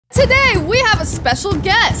Today we have a special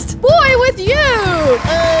guest, BoyWithUke!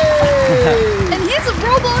 Hey! And he's a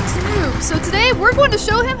Roblox noob, so today we're going to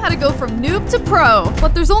show him how to go from noob to pro.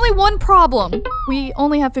 But there's only one problem. We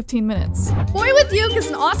only have 15 minutes. BoyWithUke is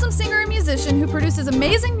an awesome singer and musician who produces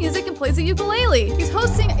amazing music and plays a ukulele. He's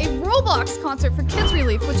hosting a Roblox concert for Kids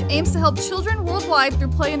Relief, which aims to help children worldwide through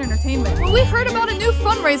play and entertainment. When we heard about a new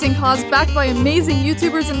fundraising cause backed by amazing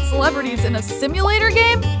YouTubers and celebrities in a simulator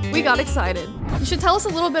game, we got excited. You should tell us a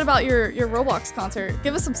little bit about your Roblox concert.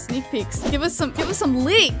 Give us some sneak peeks. Give us some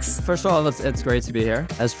leaks. First of all, it's great to be here.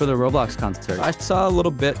 As for the Roblox concert, I saw a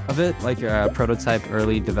little bit of it, like your prototype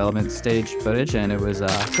early development stage footage, and it was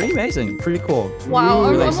pretty amazing, pretty cool. Wow,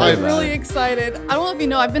 really I'm like really excited. I don't know if you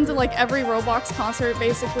know, I've been to like every Roblox concert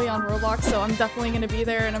basically on Roblox, so I'm definitely gonna be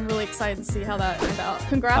there, and I'm really excited to see how that turned out.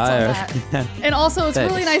 Congrats on that. And also, it's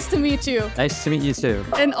really nice to meet you. Nice to meet you too.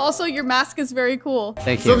 And also, your mask is very cool.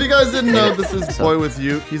 Thank you. So if you guys didn't know, this is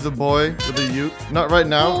BoyWithUke. He's a boy with a uke. Not right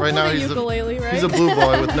now. Cool, right now he's ukulele, right? He's a blue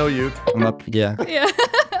boy with no uke. I'm up, yeah. Yeah.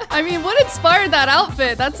 I mean, what inspired that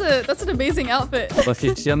outfit? That's an amazing outfit. Well, if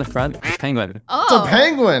you see on the front, penguin. Oh. It's a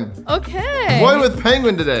penguin. Okay. Boy with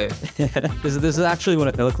penguin today. This is actually what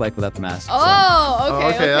it looked like without the mask. Oh, okay. Oh,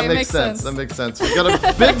 okay, that makes sense. That makes sense. We got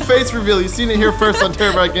a big face reveal. You've seen it here first on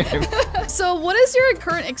TeraBrite Games. So what is your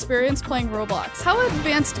current experience playing Roblox? How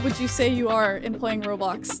advanced would you say you are in playing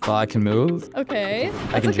Roblox? Well, I can move. Okay. I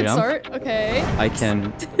can That's a good jump. start. Okay. I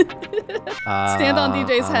can Stand on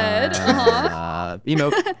DJ's head.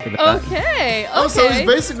 Emote. Okay. Oh, so he's Okay.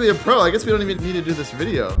 basically a pro. I guess we don't even need to do this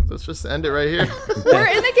video. Let's just end it right here. We're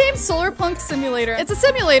in the game Solarpunk Simulator. It's a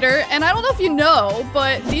simulator, and I don't know if you know,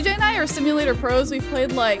 but DJ and I are simulator pros. We've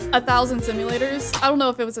played like 1,000 simulators. I don't know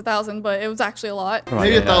if it was 1,000, but it was actually a lot.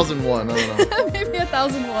 Maybe 1,001. I don't know. Maybe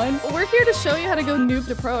 1,001. We're here to show you how to go noob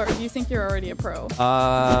to pro, or do you think you're already a pro?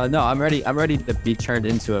 No, I'm ready to be turned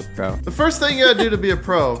into a pro. The first thing you gotta do to be a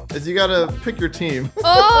pro is you gotta pick your team.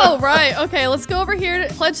 Oh, right. Okay, let's go over here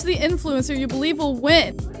to pledge the influencer you believe will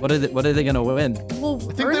win. What are they gonna win? We'll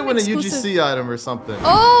I think they win a UGC item or something.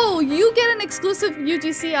 Oh, you get an exclusive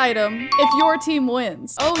UGC item if your team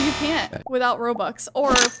wins. Oh, you can't without Robux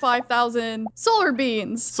or 5,000 solar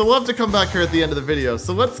beans. So we'll have to come back here at the end of the video.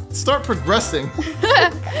 So let's start progressing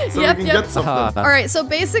so we can get something. All right, so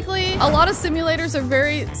basically, a lot of simulators are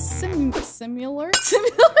very similar.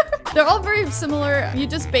 They're all very similar. You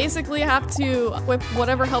just basically have to equip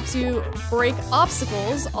whatever helps you break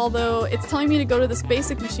obstacles, although it's telling me to go to this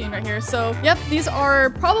basic machine right here. So, yep, these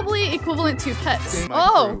are probably equivalent to pets.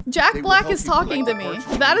 Oh, Jack Black is talking to me.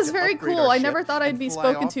 That is very cool. I never thought I'd be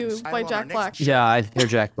spoken to by Jack Black. Yeah, I hear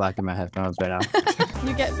Jack Black in my headphones right now.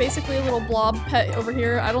 You get basically a little blob pet over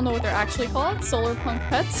here. I don't know what they're actually called. Solarpunk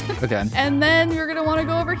pets. Okay. And then you're gonna want to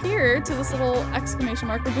go over here to this little exclamation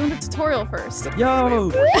mark. We're doing the tutorial first. Yo,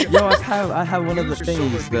 I have one of the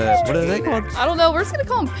things. What are they called? I don't know. We're just gonna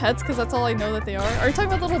call them pets because that's all I know that they are. Are you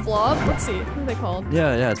talking about the little blob? Let's see. What are they called?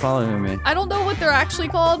 Yeah, it's following me. I don't know what they're actually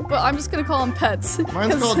called, but I'm just gonna call them pets.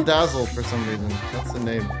 Mine's called Dazzle for some reason. That's the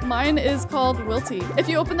name. Mine is called Wilty. If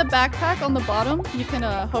you open the backpack on the bottom, you can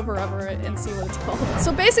hover over it and see what it's called.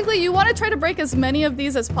 So basically, you want to try to break as many of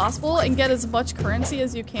these as possible and get as much currency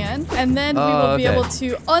as you can, and then we will be able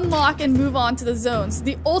to unlock and move on to the zones.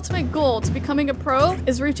 The ultimate goal to becoming a pro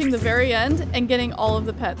is reaching the very end and getting all of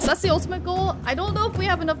the pets. That's the ultimate goal. I don't know if we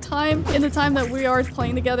have enough time in the time that we are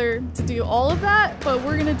playing together to do all of that, but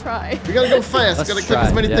we're gonna try. We gotta go fast. Let's Gotta click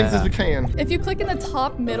as many things as we can. If you click in the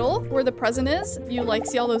top middle where the present is, you like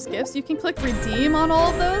see all those gifts, you can click redeem on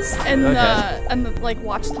all of those and like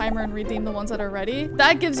watch timer and redeem the ones that are ready.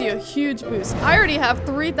 That gives you a huge boost. I already have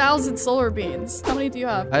 3,000 solar beans. How many do you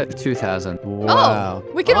have? I have 2,000. Wow.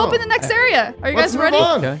 Oh, we can open the next area. Are you guys ready?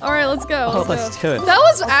 Okay. All right, let's go. Let's do it. That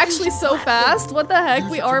was actually so fast. What the heck?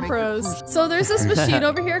 We are pros. So there's this machine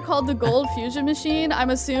over here called the Gold Fusion Machine.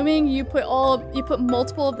 I'm assuming you put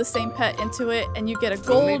multiple of the same pet into it and you get a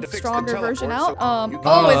gold, stronger version out.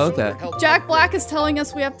 Okay. Jack Black is telling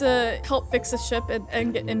us we have to help fix the ship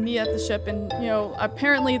and get me at the ship, and you know,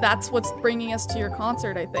 apparently that's what's bringing us to your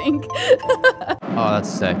concert, I think. Oh, that's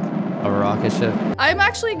sick. A rocket ship. I'm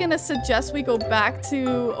actually gonna suggest we go back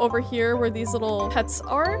to over here where these little pets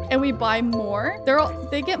are and we buy more.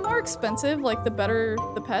 They get more expensive, like the better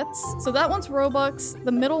the pets. So that one's Robux.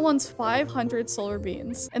 The middle one's 500 solar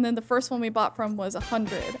beans. And then the first one we bought from was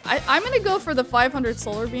 100. I'm gonna go for the 500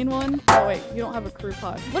 solar bean one. Oh wait, you don't have a crew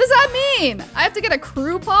pod. What does that mean? I have to get a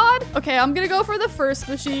crew pod? Okay, I'm gonna go for the first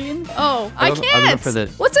machine. Oh, I can't.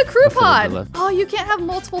 What's a crew pod? Oh, you can't have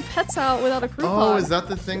multiple pets out without a crew pod. Oh, is that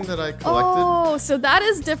the thing that I collected. Oh, so that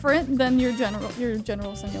is different than your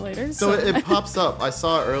general simulator. So it pops up. I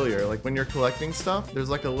saw it earlier. Like when you're collecting stuff, there's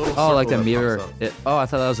like a little circle like the that mirror. pops up. Oh, I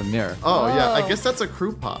thought that was a mirror. Oh yeah, I guess that's a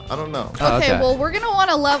crew pot. I don't know. Oh, okay, well we're gonna want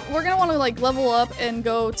to like level up and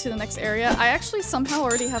go to the next area. I actually somehow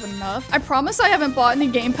already have enough. I promise I haven't bought any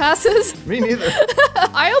game passes. Me neither.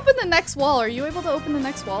 I opened the next wall. Are you able to open the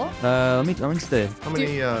next wall? Let me see. How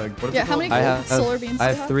many? What is it how many called? solar beams?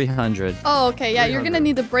 I have 300. Oh, okay. Yeah, you're gonna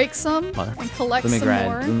need to break some and collect some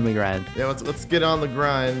more. Let me grind. Yeah, let's get on the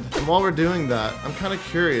grind. And while we're doing that, I'm kind of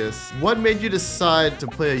curious. What made you decide to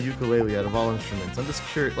play a ukulele out of all instruments? I'm just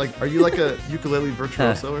curious. Like, are you like a ukulele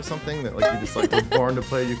virtuoso or something that like you just like were born to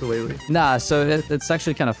play ukulele? Nah, so it's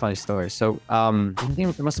actually kind of a funny story. So I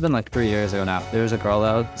think it must have been like 3 years ago now. There was a girl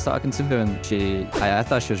that I was talking to, and I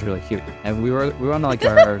thought she was really cute. And we were on like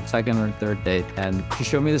our second or third date, and she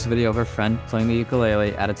showed me this video of her friend playing the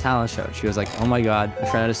ukulele at a talent show. She was like, "Oh my god, my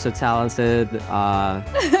friend is so talented."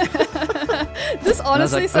 This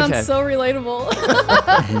honestly sounds so relatable.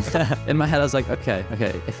 In my head, I was like, okay,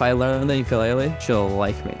 if I learn the ukulele, she'll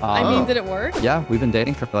like me. I mean, did it work? Yeah, we've been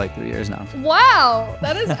dating for like 3 years now. Wow,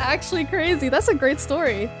 that is actually crazy. That's a great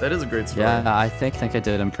story. That is a great story. Yeah, I think I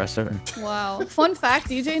did impress her. Wow. Fun fact,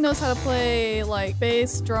 DJ knows how to play like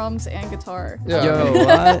bass, drums, and guitar. Yeah. Yo,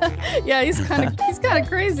 what? Yeah, he's kind of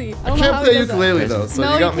crazy. I can't play ukulele though, so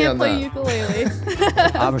no, you got me on that. No, you can't play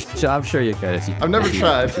ukulele. I'm sure you could. I've never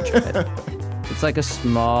tried. It's like a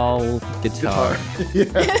small guitar.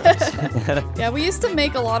 Yeah, we used to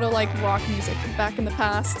make a lot of like rock music back in the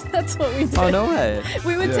past. That's what we did. Oh, no way.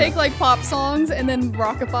 We would take like pop songs and then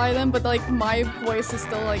rockify them, but like my voice is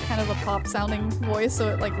still like kind of a pop sounding voice, so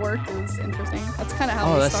it like worked. It was interesting. That's kind of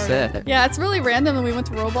how we started. Sick. Yeah, it's really random, and we went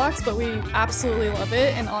to Roblox, but we absolutely love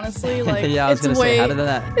it. And honestly, like yeah, I was gonna say, how did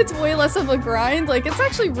that? It's way less of a grind. Like it's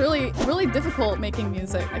actually really difficult making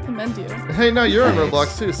music. I commend you. Hey, no, you're on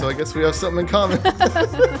Roblox too, so I guess we have something in common.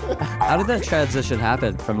 How did that transition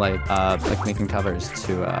happen from like making covers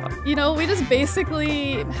to You know, we just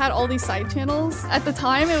basically had all these side channels. At the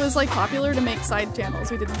time, it was like popular to make side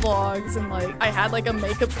channels. We did vlogs, and like I had like a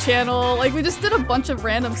makeup channel. Like we just did a bunch of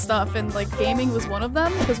random stuff, and like gaming was one of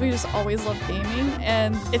them because we just always loved gaming,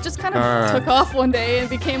 and it just kind of took off one day and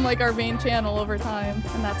became like our main channel over time.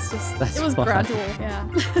 And that's it was fun. gradual. Yeah.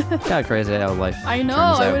 Kind of crazy how life I know.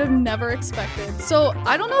 turns I out. would have never expected. So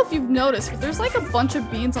I don't know if you've noticed, but there's like a bunch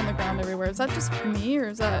of beans on the ground everywhere. Is that just me, or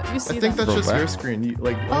is that you see I think them? that's just your screen. Only you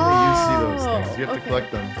see those things. You have to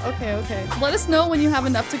collect them. Okay. Let us know when you have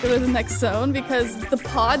enough to go to the next zone, because the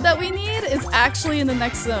pod that we need is actually in the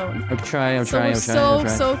next zone. I'm trying. So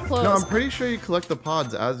close. No, I'm pretty sure you collect the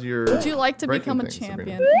pods as you're. Would you like to become a things,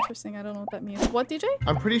 champion? Sabrina. Interesting. I don't know what that means. What, DJ?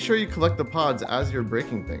 I'm pretty sure you collect the pods as you're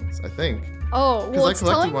breaking things. I think. Oh, well, I it's collected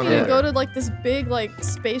telling one me to earlier. go to like this big like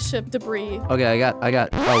spaceship debris. Okay, I got.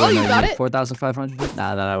 Oh, you got it? 4,500?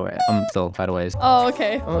 Nah, I'm still quite a ways. Oh,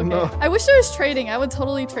 okay. Oh, okay. no. I wish there was trading. I would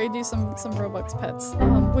totally trade you some Robux pets.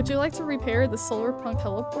 Would you like to repair the Solarpunk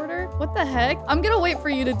teleporter? What the heck? I'm gonna wait for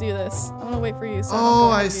you to do this. I'm gonna wait for you. So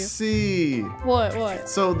I see. What?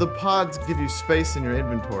 So the pods give you space in your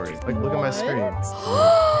inventory. Like, look at my screen.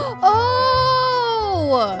 Oh!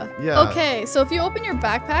 Yeah. Okay, so if you open your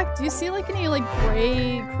backpack, do you see like any like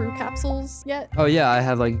gray crew capsules yet? Oh yeah, I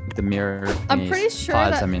have like the mirror. I'm pretty sure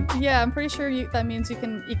pods, that. Yeah, I'm pretty sure that means you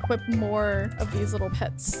can equip more of these little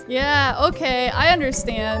pets. Yeah. Okay, I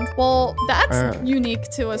understand. Well, that's unique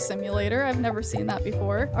to a simulator. I've never seen that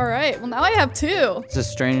before. All right. Well, now I have two. This is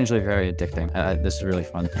strangely very addicting. This is really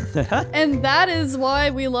fun. And that is why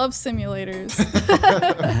we love simulators.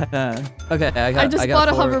 Okay, I just bought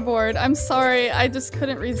a hoverboard. I'm sorry, I just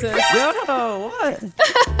couldn't resist. Yo, what?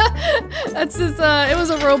 That's just it was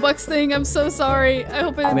a Robux thing. I'm so sorry. I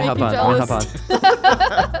hope I didn't make you jealous.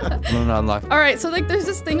 I'm gonna unlock. All right, so like there's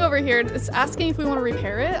this thing over here. It's asking if we want to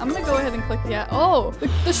repair it. I'm gonna go ahead and click yeah. Oh,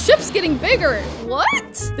 the ship's getting bigger.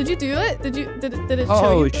 What? Did you do it? Did it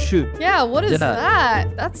show you? Oh shoot. Yeah, what is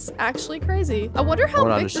that? That's actually crazy. I wonder how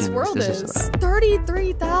big this world is.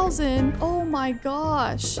 33,000. Oh my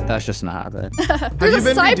gosh. That's just not happening. Have you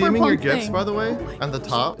been redeeming your gifts, by the way? On the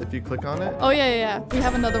top, if you click on it? Oh, yeah. We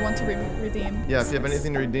have another one to redeem. Yeah, if you have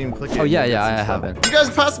anything to redeem, click it. Oh, yeah, I have it. You guys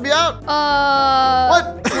passed me out?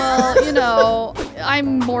 What? Well, you know,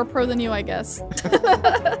 I'm more pro than you, I guess.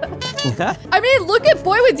 I mean, look at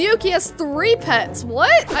BoyWithUke. He has 3 pets.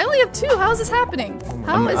 What? I only have 2. How is this happening? Oh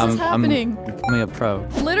How is this happening? I'm becoming a pro.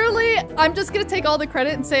 Literally, I'm just gonna take all the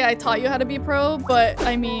credit and say I taught you how to be pro, but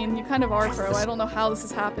I mean, you kind of are pro. I don't know how this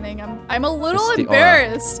is happening. I'm a little It's the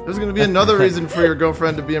embarrassed. There's gonna be another reason for your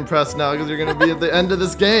girlfriend to be impressed now, because you're gonna be at the end of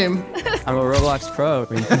this game. I'm a Roblox pro.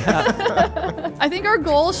 I think our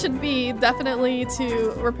goal should be definitely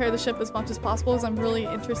to repair the ship as much as possible, because I'm really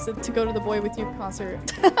interested to go to the BoyWithUke concert.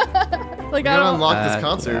 Like, You I gotta don't. unlock this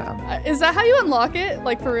concert. Yeah. Is that how you unlock it?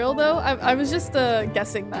 Like, for real though? I was just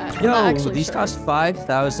guessing that. I'm not Yo, actually these sure. cost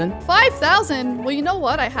 5,000. 5,000? Well, you know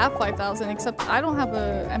what? I have 5,000, except I don't have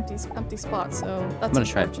a empty spot, so that's I'm gonna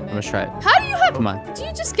try it. unfortunate. I'm gonna try it. How do you have? Come on. Do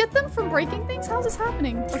you just get them from breaking things? How's this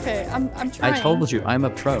happening? Okay, I'm trying. I told you, I'm a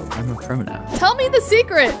pro. I'm a pro now. Tell me the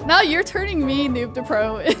secret. Now you're turning me noob to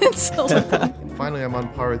pro. It's Finally, I'm on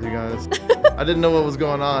par with you guys. I didn't know what was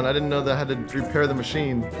going on. I didn't know that I had to repair the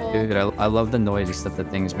machine. Dude, I love the noises that the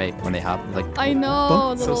things make when they happen. Like, I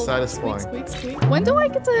know. So little satisfying. Squeak, squeak, squeak. When do I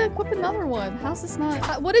get to equip another one? How's this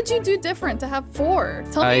not? What did you do different to have 4?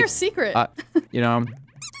 Tell me your secret. you know,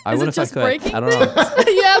 I Is would it if I just could. breaking I don't know. things?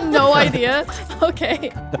 You have no idea.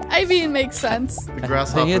 Okay. I mean, it makes sense. The I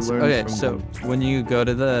grasshopper think it's learns okay. from So them. when you go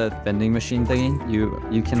to the vending machine thingy,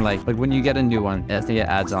 you can like when you get a new one, I think it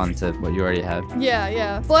adds on to what you already have.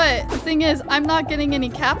 Yeah. But the thing is, I'm not getting any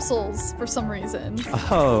capsules for some reason.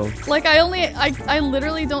 Oh, Like, I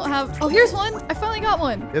literally don't have. Oh, here's one. I finally got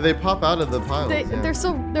one. Yeah, they pop out of the piles.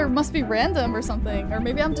 Yeah. There must be random or something, or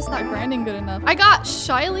maybe I'm just not grinding good enough. I got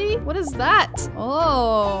Shyly. What is that?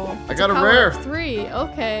 Oh, I it's got a power rare. of 3.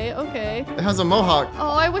 Okay. It has a mohawk. Oh,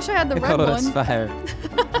 I wish I had the red oh, it's one. fire.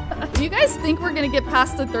 Do you guys think we're gonna get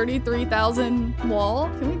past the 33,000 wall?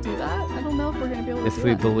 Can we do that? I don't know if we're gonna be able to If do we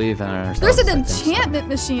that. believe in ourselves. There's an I think so. enchantment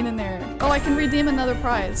machine in there. Oh, I can redeem another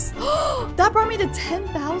prize. That brought me to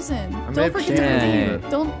 10,000. may Don't have forget to changed redeem. it.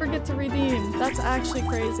 Don't forget to redeem. That's actually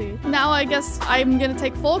crazy. Now I guess I'm gonna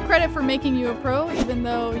take full credit for making you a pro, even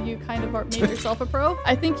though you kind of made yourself a pro.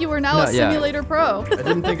 I think you are now No, a yeah. simulator pro. I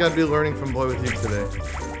didn't think I'd be learning from BoyWithUke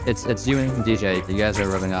today. It's you and DJ. You guys are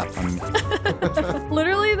rubbing off on me.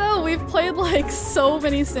 Literally though, we've played like so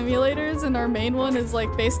many simulators, and our main one is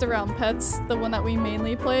like based around pets, the one that we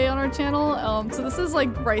mainly play on our channel. So this is like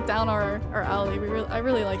right down our alley. I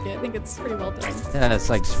really like it. I think it's pretty well done. Yeah, it's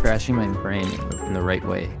like scratching my brain in the right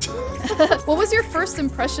way. What was your first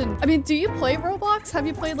impression? I mean, do you play Roblox? Have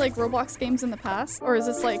you played like Roblox games in the past, or is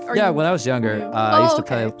this like? Yeah, when I was younger, new? I used to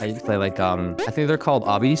okay. play. I used to play like I think they're called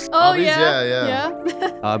obbies. Oh Hobbies? yeah, Yeah.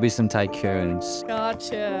 Obbies and tycoons.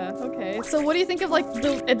 Gotcha. Okay. So what do you think of like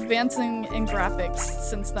the advancing in graphics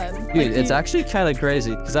since then? Dude, Like, it's actually kind of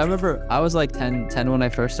crazy because I remember I was like 10 when I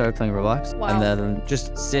first started playing Roblox, Wow. and then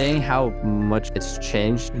just seeing how much it's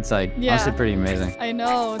changed, it's like Yeah. honestly pretty amazing. I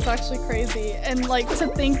know, it's actually crazy. And like to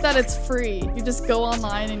think that it's free. You just go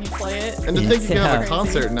online and you play it. And to think you can have a Yeah.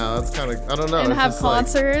 concert now, it's kind of, I don't know. And it's have just like-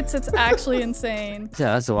 concerts. It's actually insane.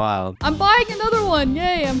 Yeah, that's wild. I'm buying another one.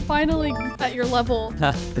 Yay, I'm finally at your level.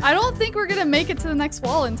 I don't think we're gonna make it to the next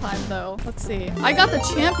wall in time though. Let's see. I got the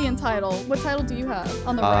champion title. What title do you have?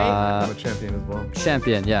 On the right? I'm a champion as well.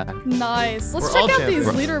 Champion, yeah, Nice. Let's We're check all out these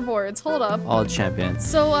champions. leaderboards. Hold up. all champions.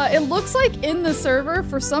 So it looks like in the server,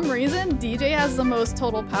 for some reason, DJ has the most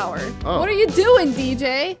total power. Oh. What are you doing,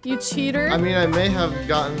 DJ? You cheater. I mean, I may have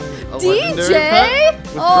gotten a legendary DJ? pet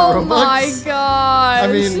with Oh the my Robux. gosh. I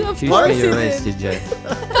mean, of Choose course me he your race, did.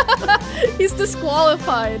 DJ. He's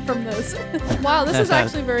disqualified from this. Wow, this is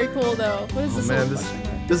actually very cool though. What is Oh this? man, little this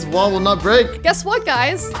button? this wall will not break. Guess what,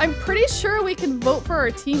 guys? I'm pretty sure we can vote for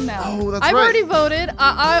our team now. Oh, that's I've right. already voted.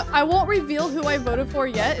 I won't reveal who I voted for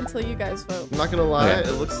yet until you guys vote. I'm not gonna lie, Okay.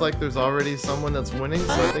 it looks like there's already someone that's winning,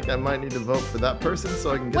 so I think I might need to vote for that person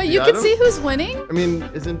so I can get Wait, the you item. can see who's winning? I mean,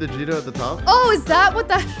 isn't Digito at the top? Oh, is that what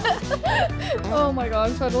that? Oh my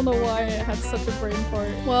gosh, I don't know why I had such a brain fart.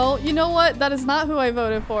 Well, you know what? That is not who I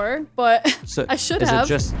voted for, but So I should is have. it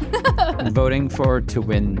just voting for to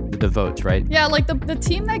win the votes, right? Yeah, like the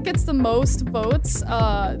team that gets the most votes,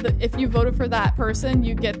 if you voted for that person,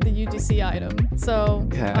 you get the UGC item. So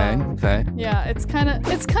Okay. yeah, it's kind of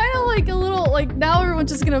like a little like now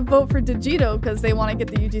everyone's just gonna vote for Digito because they want to get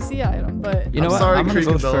the UGC item. But You know I'm what? sorry, I'm gonna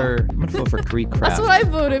vote Creekadell. for Creek that's Craft. what I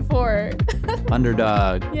voted for.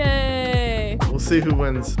 Underdog. Yay! We'll see who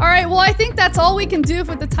wins. All right, well, I think that's all we can do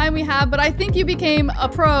with the time we have, but I think you became a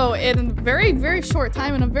pro in a very, very short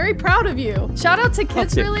time, and I'm very proud of you. Shout out to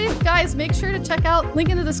Kids Thank you. Relief. Guys, make sure to check out, link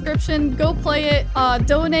in the description, go play it,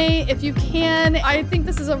 donate if you can. I think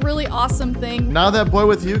this is a really awesome thing. Now that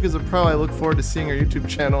BoyWithUke is a pro, I look forward to seeing your YouTube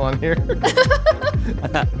channel on here.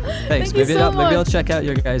 Thanks. Thank you so Maybe I'll much. check out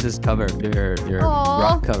your guys' cover, your Aw.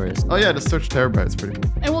 rock covers. Oh yeah, just search TeraBrite, it's pretty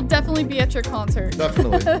cool. And we'll definitely be at your concert.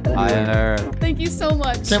 Definitely. Fire. it. Thank you so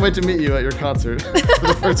much. Can't wait to meet you at your concert for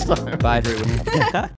the first time. Bye.